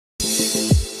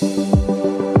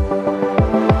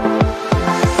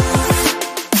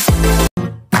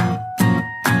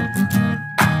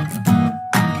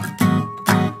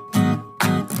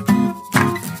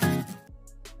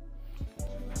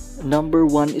Number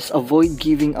 1 is avoid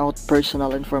giving out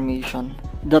personal information.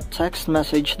 The text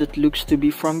message that looks to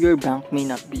be from your bank may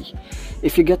not be.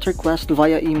 If you get requests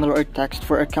via email or text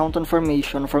for account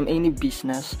information from any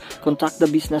business, contact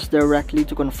the business directly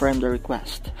to confirm the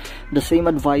request. The same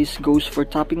advice goes for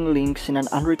tapping links in an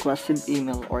unrequested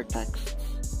email or text.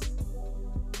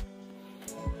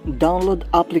 Download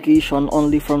application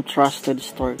only from trusted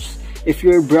stores. If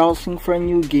you're browsing for a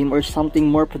new game or something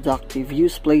more productive,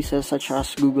 use places such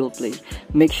as Google Play.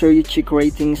 Make sure you check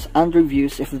ratings and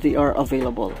reviews if they are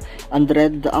available, and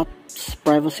read the app's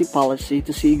privacy policy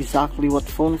to see exactly what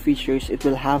phone features it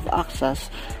will have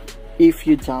access if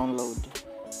you download.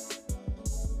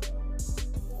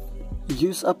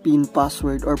 Use a PIN,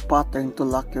 password, or pattern to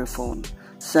lock your phone.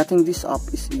 Setting this up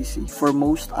is easy. For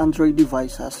most Android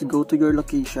devices, go to your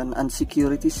location and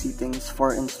security settings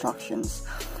for instructions.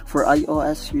 For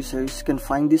iOS users can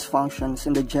find these functions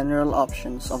in the general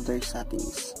options of their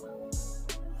settings.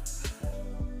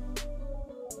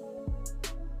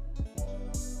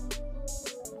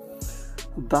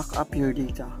 Back up your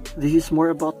data. This is more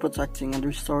about protecting and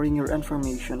restoring your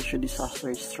information should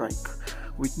disaster strike.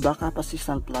 With Backup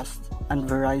Assistant Plus and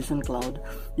Verizon Cloud,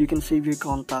 you can save your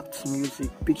contacts, music,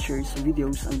 pictures,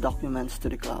 videos, and documents to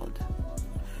the cloud.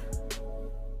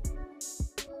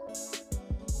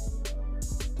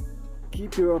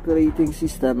 Keep your operating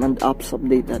system and apps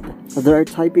updated. There are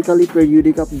typically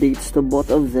periodic updates to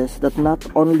both of these that not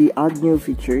only add new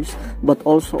features but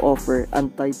also offer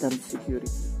untightened security.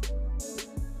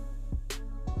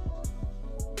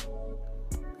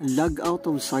 Log out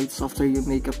of sites after you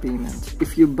make a payment.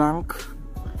 If you bank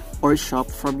or shop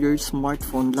from your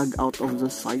smartphone, log out of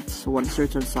the sites once your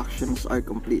transactions are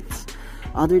complete.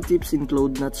 Other tips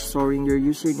include not storing your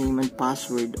username and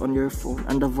password on your phone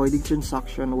and avoiding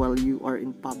transaction while you are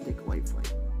in public Wi-Fi.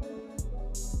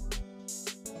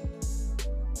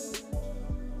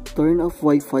 Turn off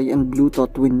Wi-Fi and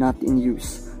Bluetooth when not in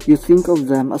use. You think of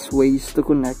them as ways to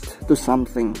connect to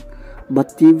something,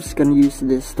 but thieves can use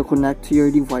this to connect to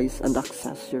your device and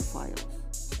access your files.